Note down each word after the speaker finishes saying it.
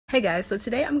Hey guys, so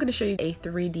today I'm going to show you a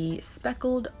 3D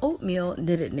speckled oatmeal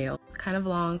knitted nail. Kind of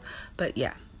long, but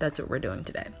yeah, that's what we're doing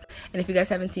today. And if you guys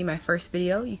haven't seen my first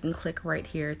video, you can click right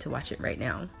here to watch it right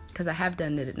now, because I have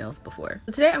done knitted nails before.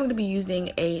 So today I'm going to be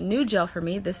using a new gel for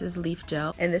me. This is Leaf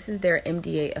Gel, and this is their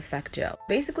MDA Effect Gel.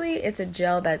 Basically, it's a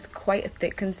gel that's quite a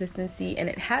thick consistency, and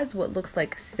it has what looks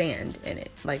like sand in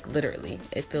it. Like literally,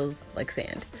 it feels like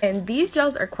sand. And these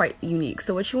gels are quite unique.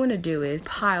 So what you want to do is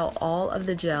pile all of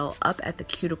the gel up at the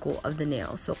cuticle of the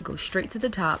nail. So go straight to the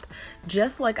top,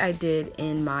 just like I did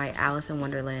in my Alice in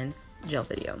Wonderland gel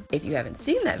video. If you haven't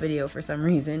seen that video for some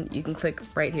reason, you can click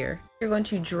right here. You're going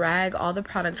to drag all the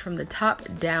product from the top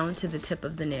down to the tip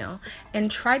of the nail and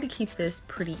try to keep this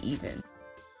pretty even.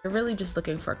 You're really just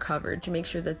looking for coverage. Make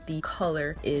sure that the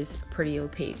color is pretty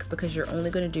opaque because you're only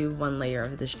going to do one layer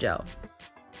of this gel.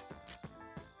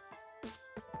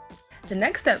 The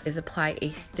next step is apply a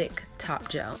thick top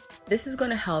gel. This is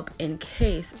going to help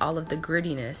encase all of the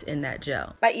grittiness in that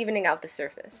gel by evening out the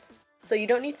surface. So you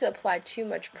don't need to apply too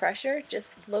much pressure,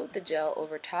 just float the gel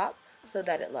over top so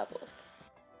that it levels.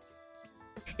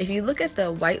 If you look at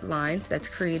the white lines that's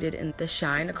created in the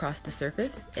shine across the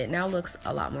surface, it now looks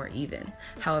a lot more even.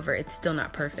 However, it's still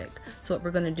not perfect. So what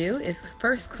we're going to do is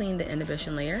first clean the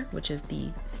inhibition layer, which is the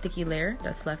sticky layer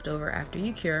that's left over after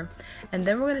you cure. And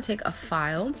then we're going to take a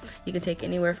file. You can take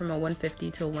anywhere from a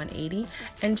 150 to a 180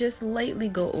 and just lightly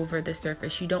go over the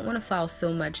surface. You don't want to file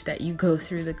so much that you go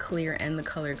through the clear and the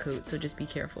color coat, so just be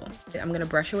careful. I'm going to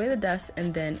brush away the dust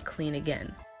and then clean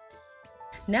again.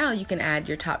 Now you can add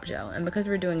your top gel, and because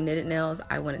we're doing knitted nails,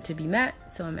 I want it to be matte,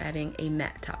 so I'm adding a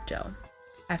matte top gel.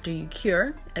 After you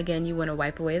cure, again you want to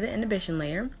wipe away the inhibition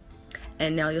layer,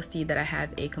 and now you'll see that I have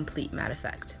a complete matte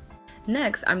effect.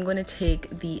 Next, I'm going to take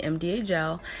the MDA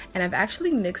gel, and I've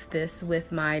actually mixed this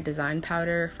with my design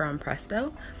powder from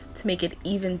Presto to make it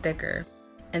even thicker.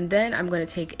 And then I'm going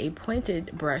to take a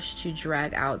pointed brush to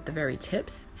drag out the very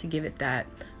tips to give it that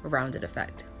rounded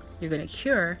effect. You're going to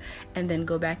cure and then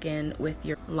go back in with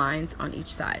your lines on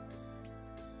each side.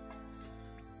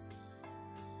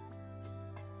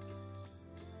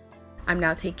 I'm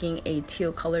now taking a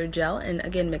teal colored gel and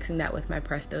again mixing that with my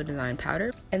Presto design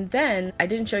powder. And then, I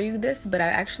didn't show you this, but I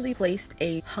actually placed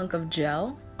a hunk of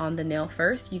gel on the nail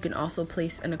first. You can also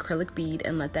place an acrylic bead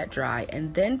and let that dry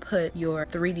and then put your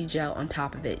 3D gel on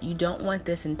top of it. You don't want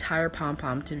this entire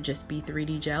pom-pom to just be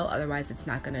 3D gel, otherwise it's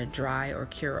not going to dry or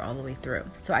cure all the way through.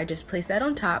 So I just place that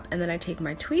on top, and then I take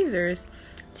my tweezers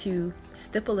to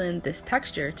stipple in this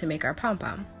texture to make our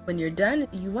pom-pom. When you're done,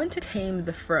 you want to tame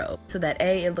the fro so that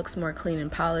A, it looks more clean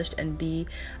and polished, and B,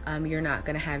 you're not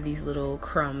going to have these little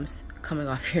crumbs coming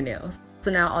off your nails.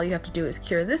 So now all you have to do is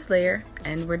cure this layer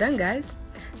and we're done, guys.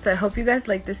 So I hope you guys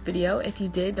liked this video. If you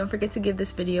did, don't forget to give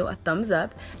this video a thumbs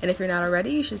up, and if you're not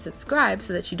already, you should subscribe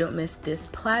so that you don't miss this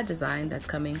plaid design that's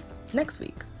coming next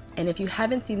week. And if you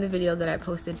haven't seen the video that I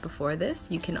posted before this,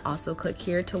 you can also click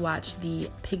here to watch the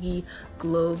Piggy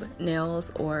Globe nails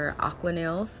or aqua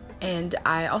nails. And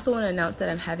I also want to announce that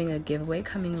I'm having a giveaway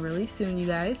coming really soon, you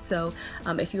guys. So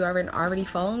if you aren't already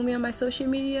following me on my social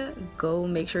media, go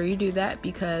make sure you do that,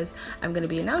 because I'm going to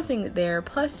be announcing it there.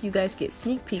 Plus, you guys get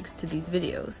sneak peeks to these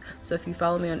videos. So if you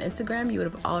follow me on Instagram, you would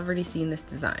have already seen this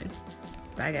design.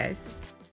 Bye, guys.